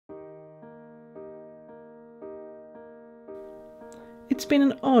It's been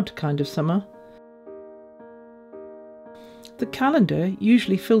an odd kind of summer. The calendar,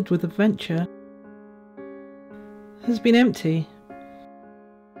 usually filled with adventure, has been empty.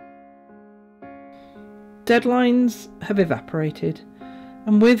 Deadlines have evaporated,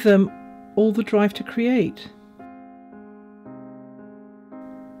 and with them all the drive to create.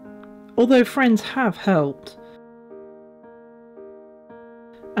 Although friends have helped,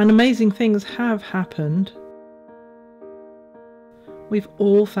 and amazing things have happened, we've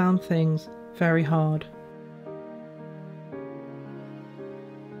all found things very hard.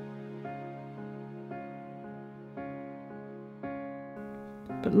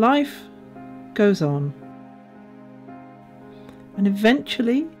 But life goes on. And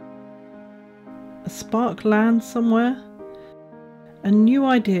eventually, a spark lands somewhere, and new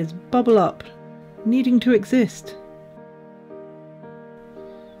ideas bubble up, needing to exist.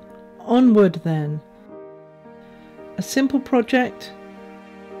 Onward then. A simple project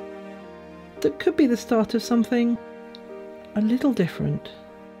that could be the start of something a little different.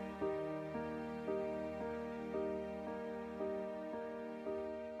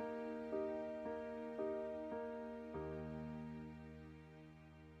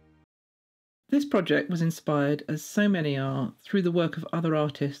 This project was inspired, as so many are, through the work of other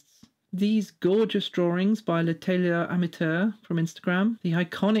artists. These gorgeous drawings by L'Atelier Amateur from Instagram, the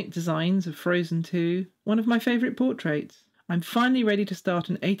iconic designs of Frozen 2, one of my favourite portraits. I'm finally ready to start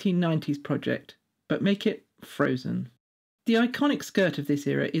an 1890s project, but make it Frozen. The iconic skirt of this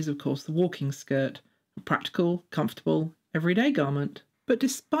era is, of course, the walking skirt, a practical, comfortable, everyday garment. But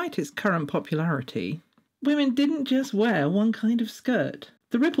despite its current popularity, women didn't just wear one kind of skirt.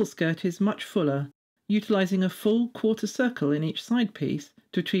 The ripple skirt is much fuller, utilising a full quarter circle in each side piece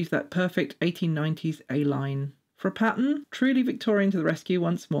to achieve that perfect 1890s A-line. For a pattern, truly Victorian to the rescue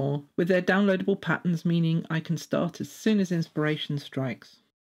once more, with their downloadable patterns meaning I can start as soon as inspiration strikes.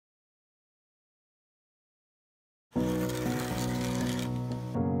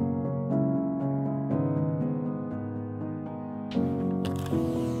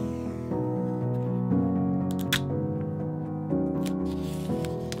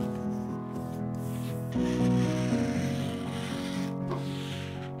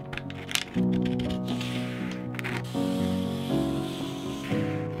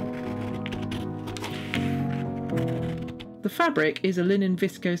 The fabric is a linen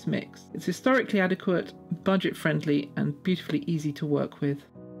viscose mix. It's historically adequate, budget-friendly, and beautifully easy to work with.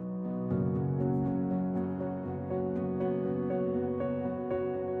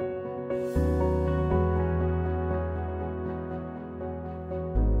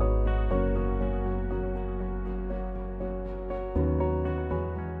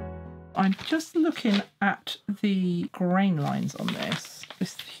 I'm just looking at the grain lines on this.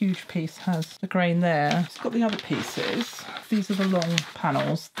 This huge piece has the grain there. It's got the other pieces. These are the long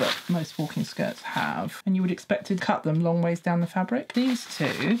panels that most walking skirts have, and you would expect to cut them long ways down the fabric. These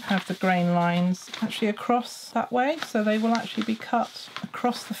two have the grain lines actually across that way, so they will actually be cut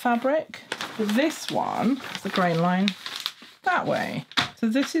across the fabric. But this one has the grain line that way. So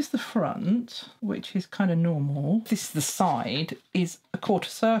this is the front, which is kind of normal. This is the side, is a quarter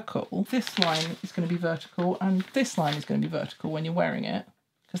circle. This line is going to be vertical, and this line is going to be vertical when you're wearing it,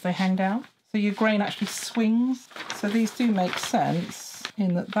 because they hang down. So your grain actually swings. So these do make sense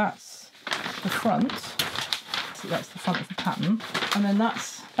in that that's the front. So that's the front of the pattern. And then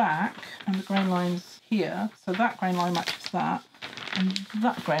that's back, and the grain line's here. So that grain line matches that, and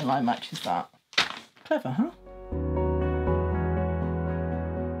that grain line matches that. Clever, huh?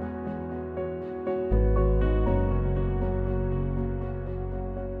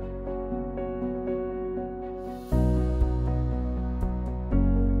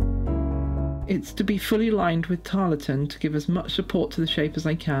 It's to be fully lined with tarlatan to give as much support to the shape as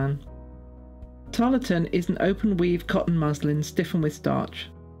I can. Tarlatan is an open weave cotton muslin stiffened with starch.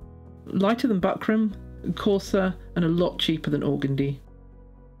 Lighter than buckram, coarser, and a lot cheaper than organdy.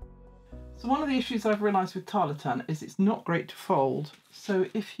 So one of the issues I've realised with tarlatan is it's not great to fold. So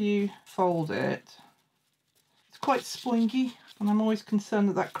if you fold it, it's quite spoingy, and I'm always concerned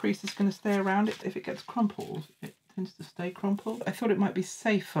that that crease is going to stay around it. If it gets crumpled, it tends to stay crumpled. I thought it might be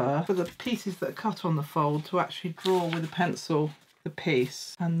safer for the pieces that are cut on the fold to actually draw with a pencil the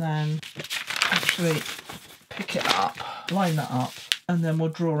piece and then actually pick it up, line that up, and then we'll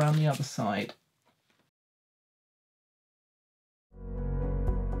draw around the other side.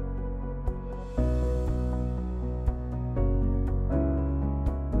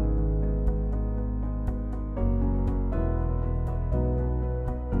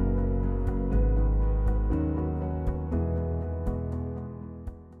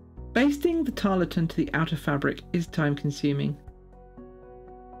 Basting the tarlatan to the outer fabric is time consuming.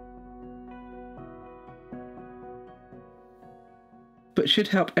 should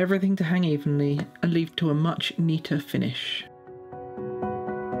help everything to hang evenly and lead to a much neater finish.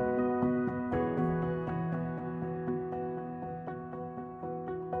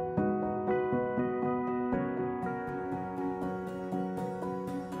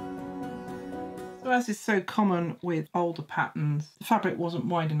 As is so common with older patterns, the fabric wasn't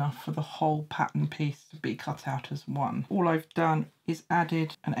wide enough for the whole pattern piece to be cut out as one. All I've done is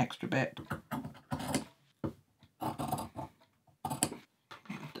added an extra bit.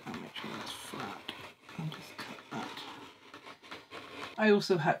 Make sure that's flat and just cut that. I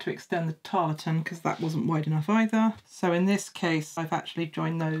also had to extend the tarlatan because that wasn't wide enough either. So in this case, I've actually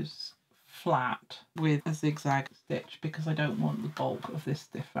joined those flat with a zigzag stitch because I don't want the bulk of this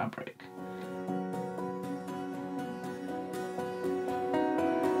stiff fabric.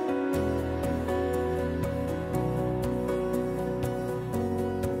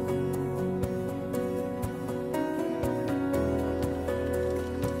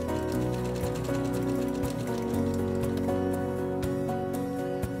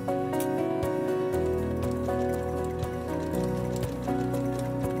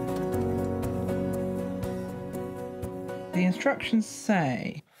 The instructions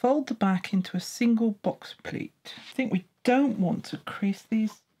say, fold the back into a single box pleat. I think we don't want to crease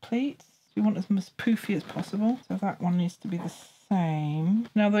these pleats. We want them as poofy as possible. So that one needs to be the same.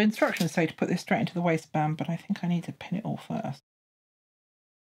 Now the instructions say to put this straight into the waistband, but I think I need to pin it all first.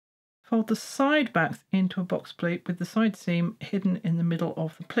 Fold the side backs into a box pleat with the side seam hidden in the middle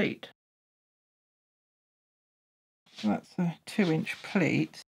of the pleat. So that's a 2-inch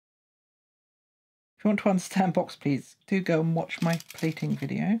pleat. If you want to understand box pleats, do go and watch my pleating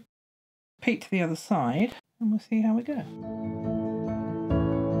video. Pleat to the other side and we'll see how we go.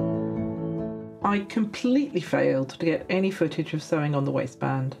 I completely failed to get any footage of sewing on the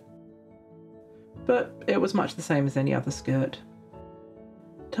waistband, but it was much the same as any other skirt.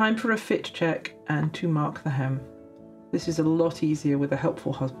 Time for a fit check and to mark the hem. This is a lot easier with a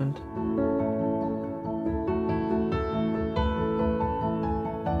helpful husband.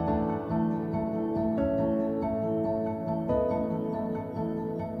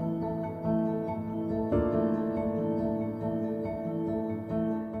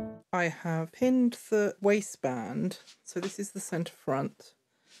 I have pinned the waistband, so this is the centre front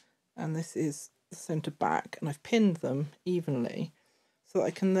and this is the centre back, and I've pinned them evenly so that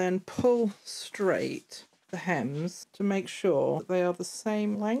I can then pull straight the hems to make sure that they are the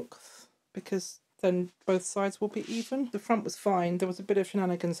same length, because then both sides will be even. The front was fine, there was a bit of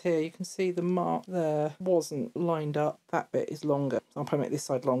shenanigans here. You can see the mark there wasn't lined up. That bit is longer. I'll probably make this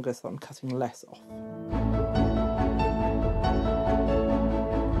side longer so I'm cutting less off.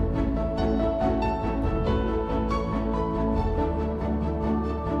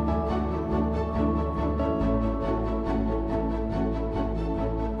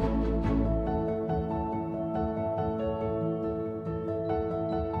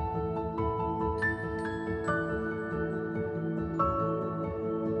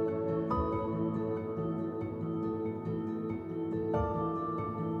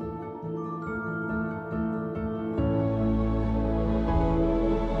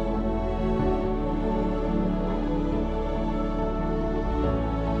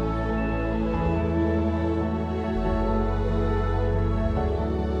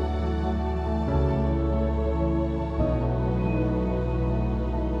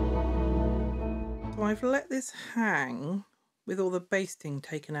 I've let this hang with all the basting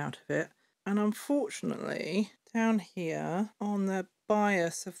taken out of it, and unfortunately down here on the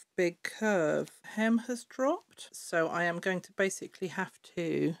bias of the big curve, hem has dropped, so I am going to basically have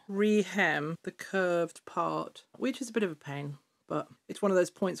to re-hem the curved part, which is a bit of a pain, but it's one of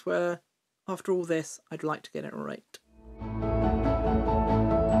those points where after all this I'd like to get it right.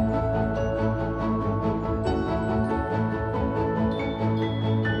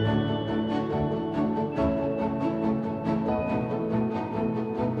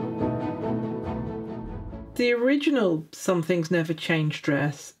 The original Some Things Never Change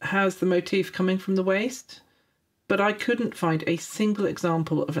dress has the motif coming from the waist, but I couldn't find a single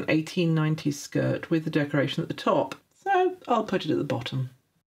example of an 1890s skirt with the decoration at the top, so I'll put it at the bottom.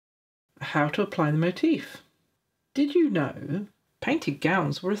 How to apply the motif. Did you know painted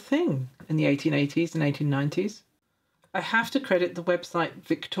gowns were a thing in the 1880s and 1890s? I have to credit the website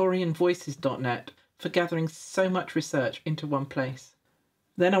victorianvoices.net for gathering so much research into one place.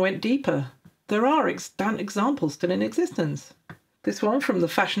 Then I went deeper. There are extant examples still in existence. This one from the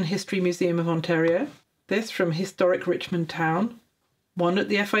Fashion History Museum of Ontario, this from historic Richmond Town, one at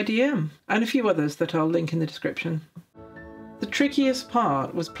the FIDM, and a few others that I'll link in the description. The trickiest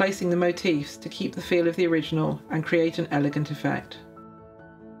part was placing the motifs to keep the feel of the original and create an elegant effect.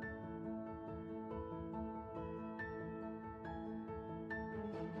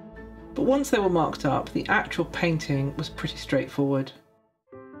 But once they were marked up, the actual painting was pretty straightforward.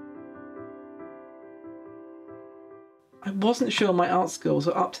 I wasn't sure my art skills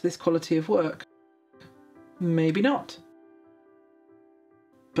were up to this quality of work. Maybe not.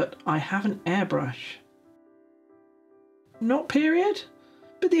 But I have an airbrush. Not period,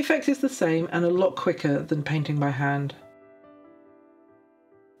 but the effect is the same and a lot quicker than painting by hand.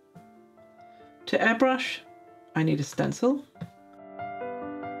 To airbrush, I need a stencil,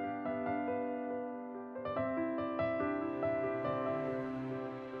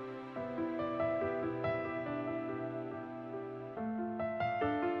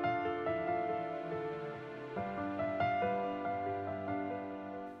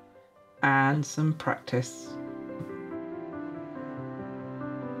 and some practice.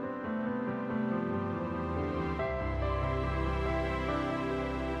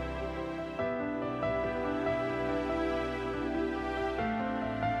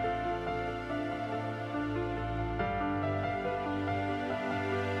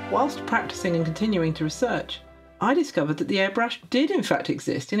 Whilst practicing and continuing to research, I discovered that the airbrush did in fact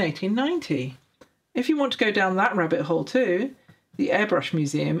exist in 1890. If you want to go down that rabbit hole too, the Airbrush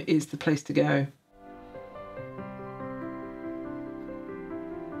Museum is the place to go.